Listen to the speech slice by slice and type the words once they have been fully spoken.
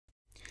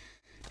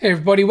Hey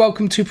everybody,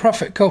 welcome to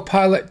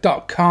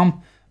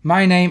ProfitCopilot.com.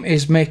 My name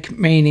is Mick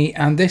Meaney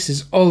and this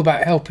is all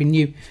about helping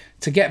you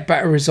to get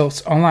better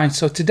results online.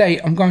 So today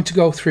I'm going to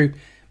go through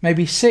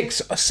maybe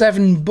 6 or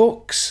 7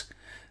 books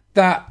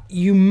that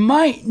you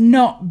might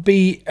not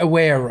be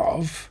aware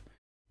of.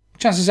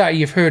 Chances are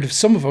you've heard of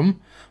some of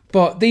them,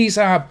 but these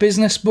are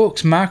business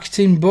books,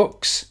 marketing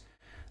books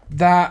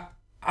that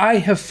I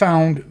have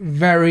found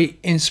very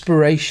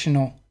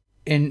inspirational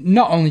in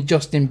not only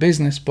just in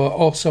business but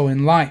also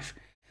in life.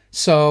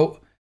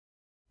 So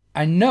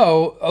I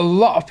know a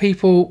lot of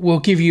people will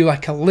give you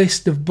like a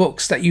list of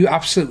books that you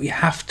absolutely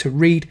have to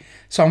read.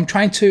 So I'm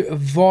trying to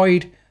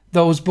avoid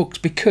those books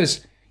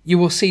because you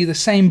will see the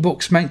same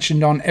books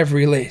mentioned on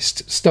every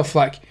list. Stuff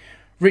like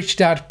Rich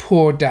Dad,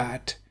 Poor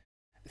Dad,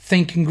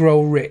 Think and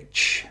Grow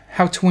Rich,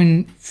 How to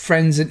Win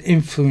Friends and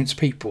Influence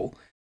People,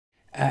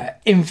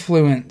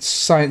 Influence,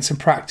 Science and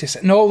Practice.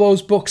 And all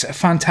those books are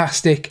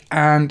fantastic.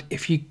 And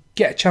if you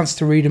get a chance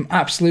to read them,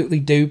 absolutely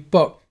do.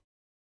 But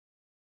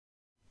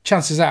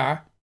chances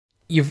are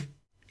you've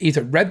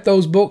either read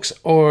those books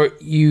or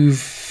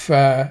you've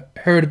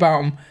heard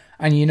about them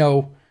and you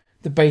know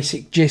the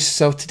basic gist.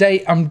 So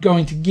today I'm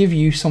going to give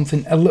you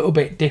something a little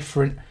bit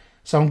different.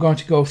 So I'm going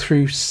to go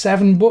through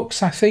 7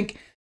 books, I think,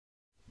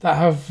 that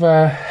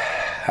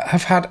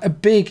have had a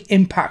big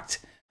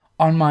impact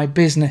on my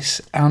business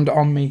and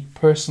on me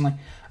personally.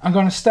 I'm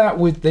going to start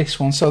with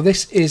this one. So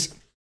this is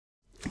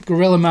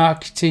Guerrilla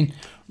Marketing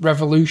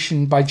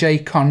Revolution by J.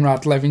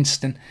 Conrad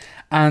Livingston.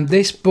 And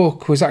this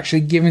book was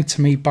actually given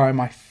to me by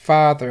my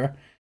father,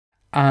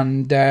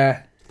 and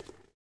it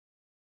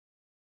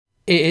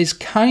is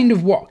kind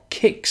of what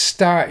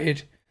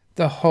kick-started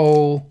the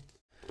whole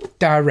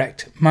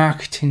direct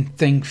marketing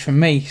thing for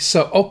me.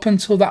 So up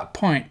until that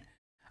point,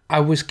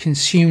 I was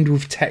consumed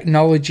with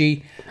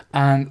technology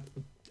and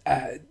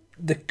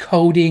the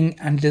coding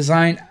and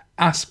design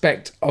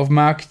aspect of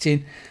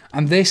marketing,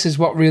 and this is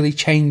what really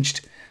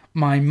changed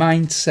my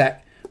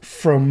mindset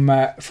from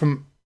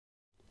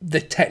the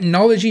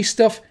technology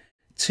stuff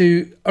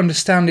to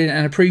understanding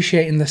and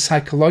appreciating the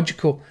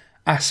psychological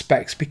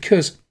aspects.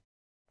 Because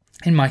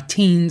in my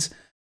teens,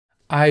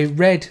 I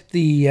read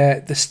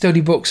the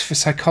study books for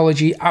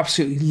psychology,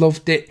 absolutely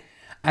loved it,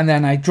 and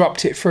then I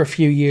dropped it for a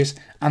few years,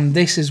 and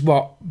this is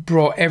what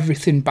brought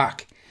everything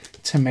back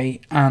to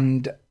me.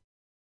 And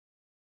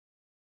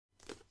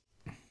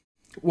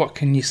what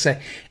can you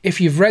say? If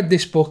you've read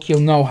this book,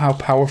 you'll know how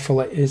powerful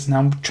it is. Now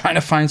I'm trying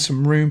to find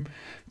some room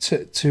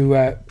to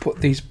put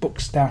these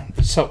books down.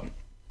 So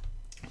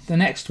the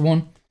next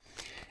one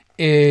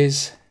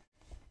is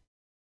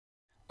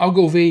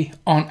Ogilvy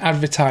on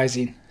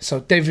advertising. So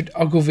David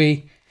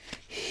Ogilvy,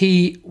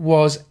 he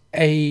was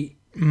a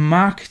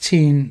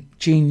marketing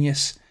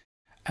genius.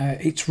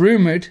 It's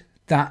rumored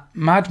that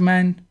Mad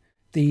Men,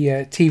 the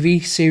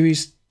TV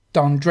series,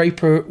 Don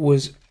Draper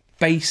was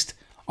based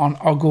on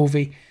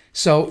Ogilvy.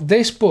 So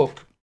this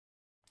book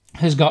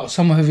has got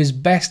some of his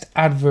best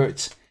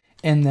adverts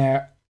in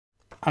there,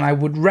 and I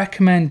would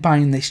recommend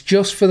buying this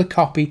just for the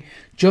copy,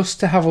 just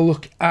to have a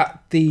look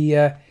at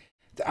the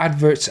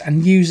adverts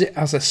and use it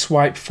as a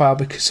swipe file,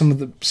 because some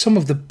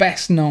of the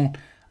best known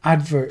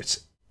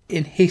adverts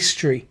in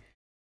history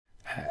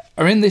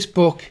are in this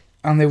book,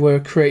 and they were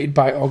created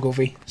by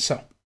Ogilvy.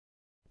 So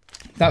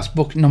that's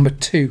book number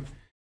 2.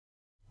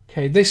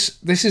 Okay,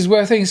 this is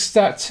where things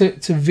start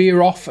to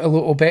veer off a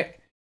little bit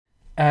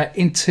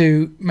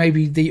into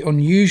maybe the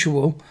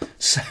unusual.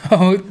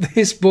 So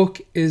this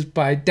book is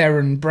by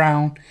Derren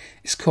Brown.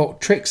 It's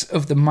called Tricks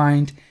of the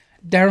Mind.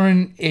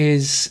 Derren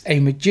is a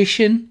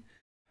magician,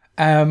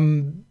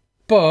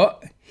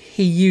 but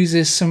he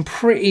uses some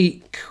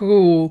pretty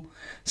cool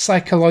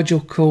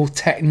psychological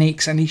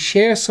techniques, and he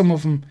shares some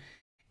of them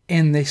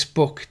in this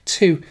book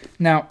too.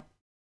 Now,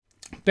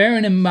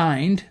 bearing in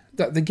mind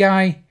that the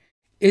guy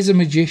is a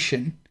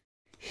magician,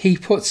 he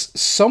puts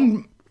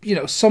some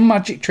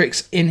magic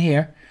tricks in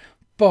here,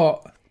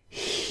 but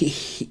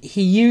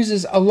he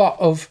uses a lot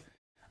of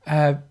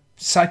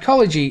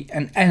psychology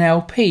and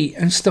NLP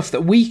and stuff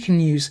that we can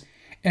use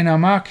in our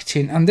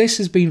marketing, and this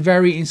has been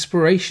very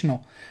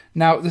inspirational.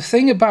 Now, the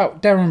thing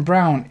about Derren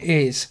Brown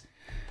is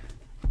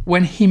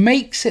when he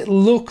makes it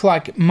look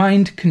like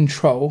mind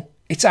control,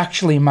 it's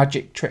actually a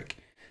magic trick.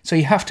 So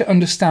you have to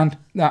understand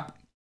that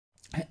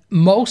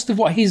most of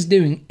what he's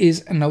doing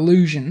is an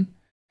illusion,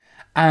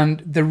 and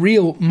the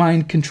real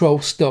mind control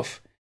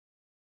stuff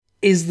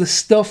is the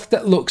stuff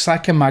that looks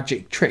like a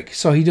magic trick.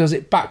 So he does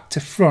it back to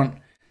front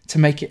to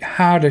make it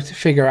harder to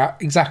figure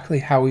out exactly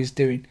how he's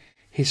doing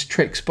his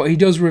tricks. But he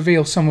does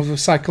reveal some of the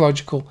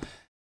psychological,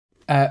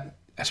 I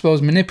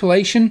suppose,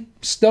 manipulation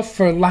stuff,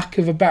 for lack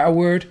of a better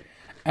word.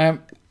 I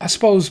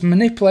suppose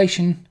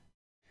manipulation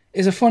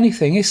is a funny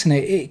thing, isn't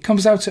it? It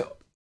comes out to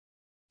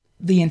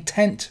the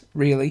intent,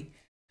 really.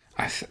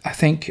 I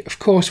think, of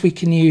course, we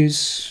can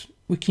use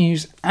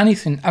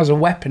anything as a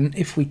weapon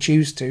if we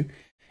choose to.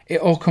 It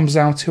all comes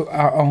down to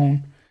our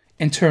own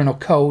internal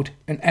code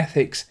and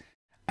ethics.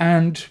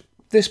 And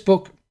this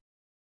book,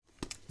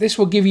 this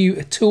will give you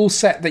a tool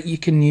set that you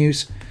can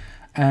use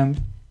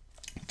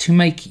to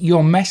make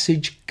your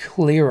message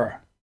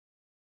clearer.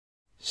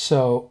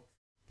 So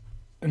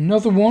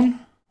another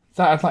one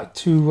that I'd like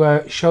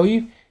to show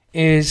you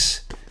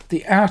is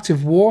The Art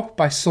of War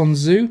by Sun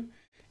Tzu.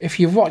 If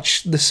you've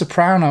watched The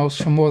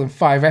Sopranos for more than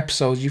 5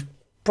 episodes, you've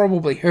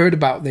probably heard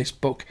about this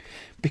book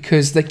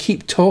because they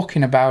keep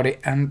talking about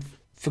it, and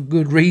for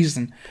good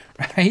reason,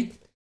 right?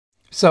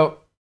 So,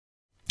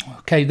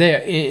 okay,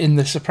 they're in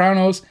The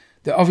Sopranos.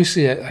 They're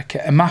obviously like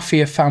a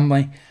mafia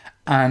family,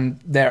 and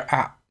they're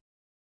at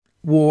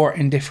war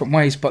in different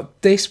ways.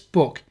 But this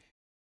book,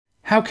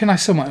 how can I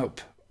sum it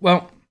up?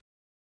 Well,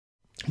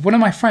 one of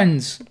my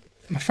friends,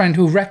 my friend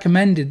who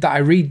recommended that I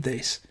read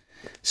this,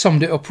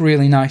 summed it up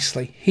really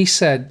nicely. He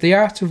said, The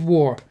Art of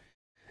War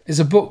is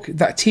a book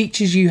that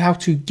teaches you how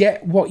to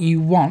get what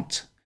you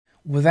want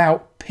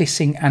without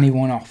pissing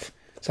anyone off.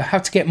 So how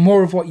to get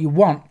more of what you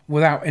want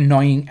without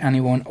annoying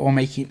anyone or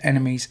making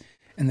enemies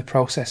in the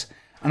process.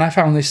 And I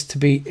found this to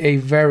be a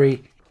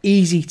very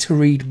easy to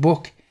read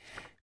book.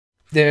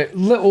 The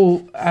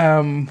little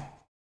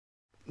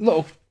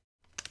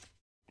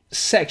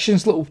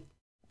sections,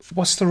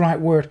 what's the right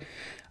word?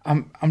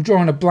 I'm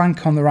drawing a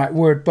blank on the right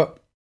word, but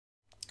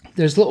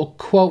there's little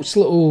quotes,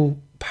 little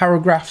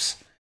paragraphs,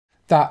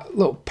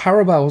 little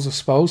parables, I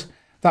suppose,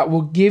 that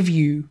will give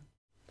you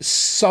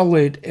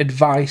solid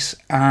advice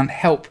and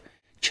help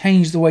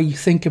change the way you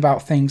think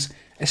about things,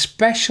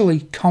 especially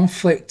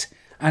conflict.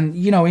 And,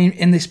 you know,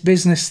 in this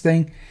business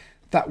thing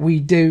that we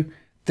do,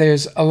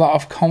 there's a lot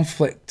of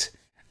conflict,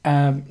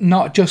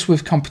 not just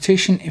with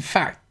competition. In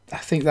fact, I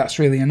think that's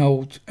really an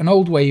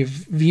old way of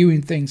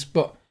viewing things,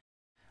 but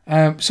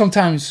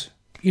sometimes,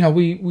 you know,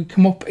 we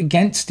come up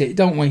against it,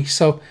 don't we?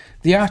 So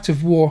The Art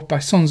of War by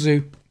Sun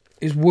Tzu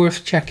is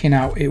worth checking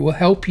out. It will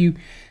help you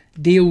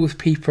deal with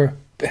people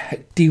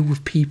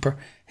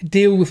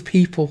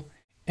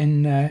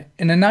in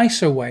a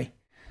nicer way.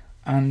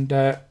 And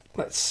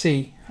let's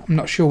see, I'm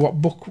not sure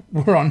what book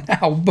we're on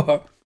now,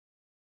 but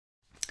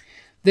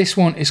this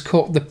one is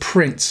called The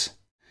Prince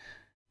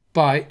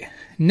by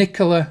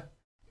Niccolo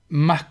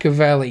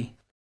Machiavelli.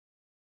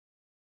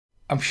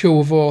 I'm sure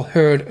we've all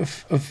heard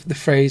of the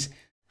phrase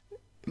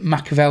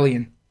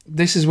Machiavellian.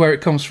 This is where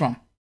it comes from.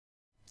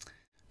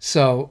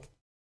 So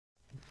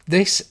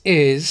this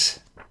is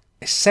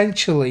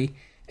essentially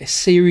a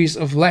series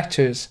of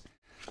letters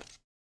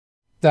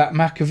that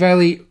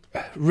Machiavelli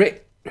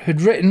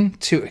had written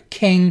to a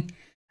king,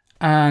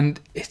 and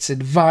its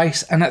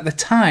advice. And at the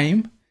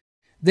time,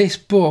 this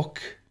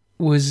book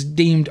was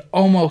deemed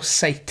almost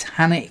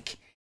satanic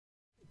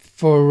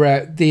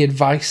for the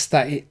advice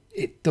that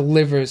it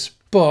delivers.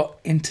 But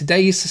in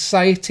today's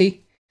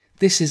society,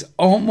 this is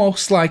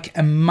almost like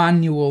a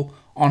manual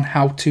on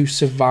how to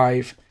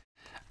survive.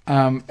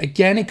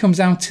 Again, it comes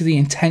down to the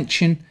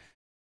intention.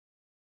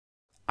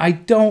 I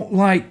don't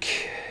like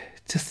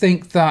to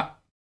think that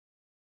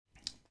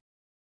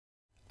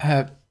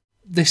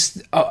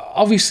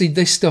obviously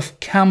this stuff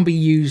can be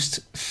used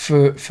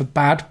for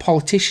bad.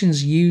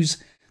 Politicians use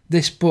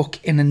this book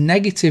in a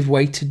negative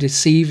way to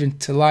deceive and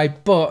to lie,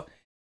 but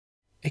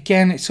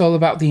again, it's all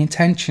about the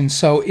intention.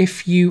 So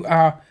if you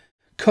are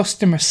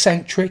customer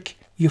centric,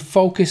 your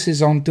focus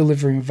is on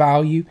delivering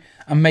value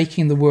and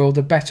making the world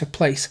a better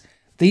place,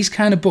 these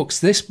kind of books,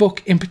 this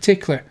book in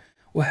particular,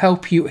 will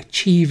help you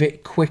achieve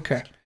it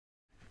quicker,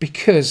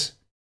 because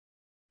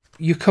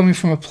you're coming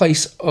from a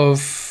place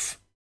of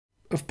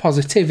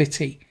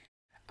positivity,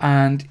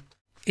 and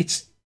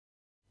it's,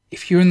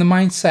 if you're in the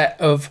mindset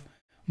of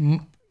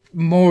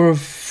more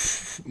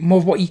of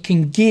what you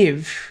can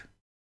give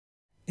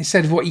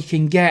instead of what you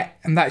can get,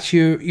 and that's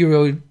your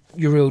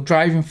real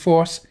driving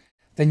force,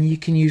 then you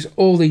can use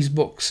all these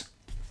books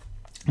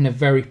in a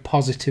very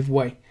positive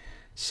way.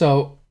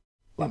 So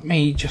let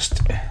me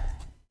just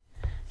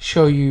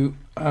show you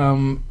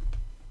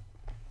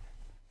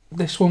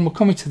this one. We're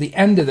coming to the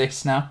end of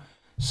this now.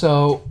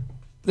 So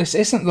this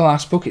isn't the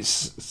last book,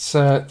 it's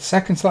the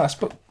second to last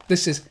book.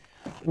 This is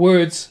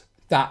Words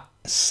That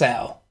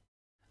Sell.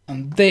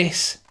 And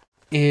this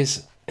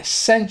is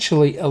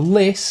essentially a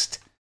list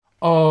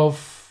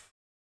of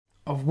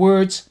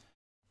words,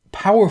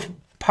 power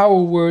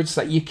words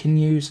that you can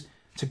use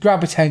to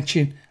grab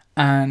attention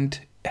and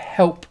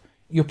help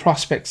your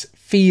prospects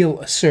feel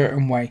a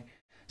certain way.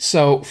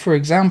 So, for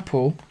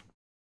example,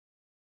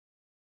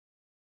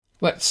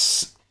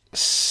 let's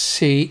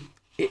see.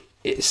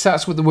 It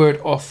starts with the word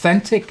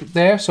authentic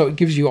there, so it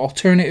gives you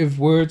alternative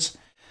words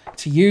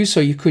to use. So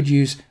you could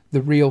use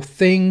the real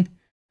thing,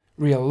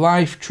 real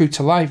life, true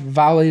to life,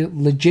 valid,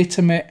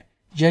 legitimate,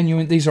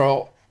 genuine. These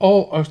are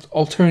all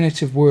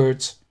alternative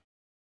words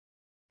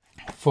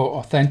for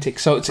authentic.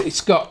 So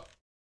it's got,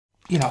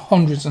 you know,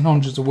 hundreds and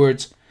hundreds of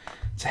words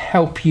to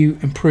help you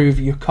improve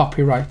your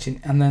copywriting.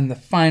 And then the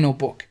final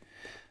book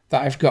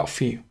that I've got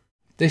for you.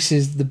 This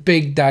is the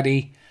big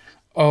daddy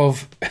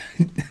of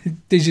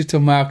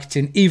digital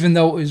marketing, even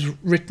though it was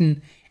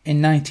written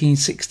in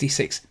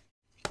 1966.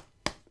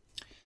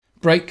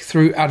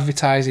 Breakthrough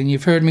Advertising.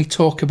 You've heard me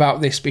talk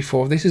about this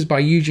before. This is by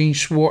Eugene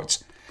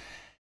Schwartz,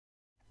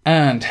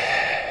 and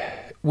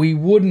we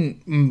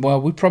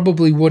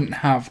probably wouldn't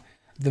have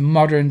the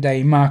modern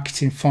day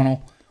marketing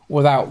funnel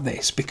without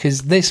this,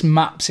 because this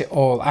maps it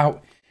all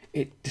out.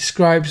 It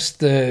describes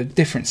the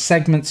different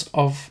segments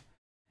of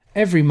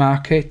every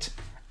market,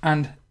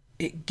 and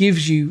it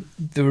gives you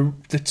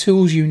the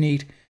tools you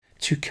need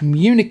to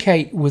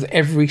communicate with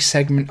every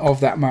segment of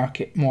that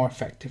market more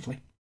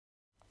effectively.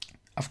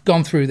 I've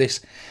gone through this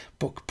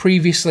book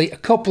previously a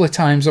couple of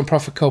times on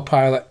Profit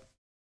Copilot,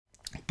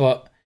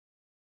 but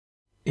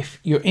if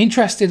you're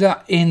interested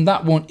in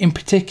that one in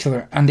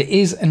particular, and it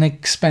is an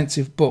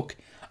expensive book,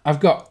 I've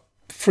got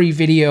free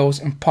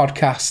videos and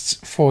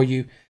podcasts for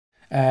you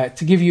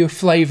to give you a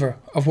flavour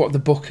of what the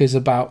book is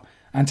about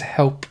and to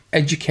help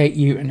educate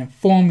you and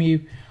inform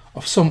you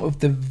of some of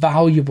the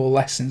valuable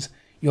lessons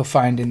you'll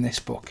find in this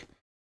book.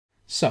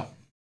 So,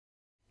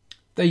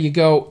 there you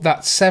go.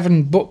 That's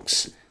 7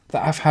 books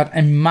that have had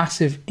a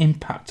massive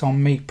impact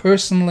on me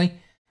personally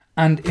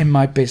and in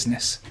my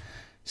business.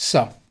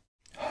 So,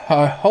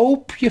 I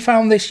hope you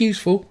found this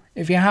useful.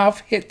 If you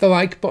have, hit the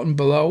like button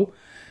below.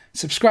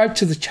 Subscribe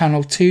to the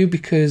channel too,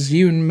 because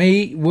you and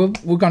me,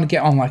 we're going to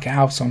get on like a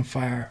house on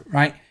fire,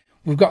 right?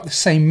 We've got the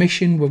same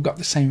mission, we've got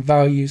the same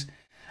values,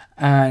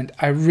 and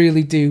I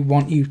really do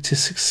want you to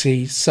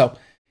succeed. So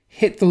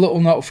hit the little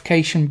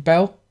notification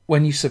bell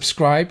when you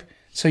subscribe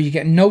so you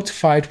get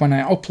notified when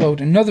I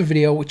upload another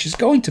video, which is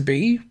going to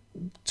be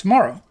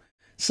tomorrow.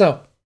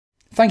 So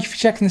thank you for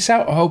checking this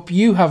out. I hope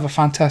you have a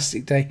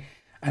fantastic day,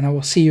 and I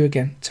will see you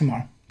again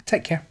tomorrow.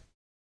 Take care.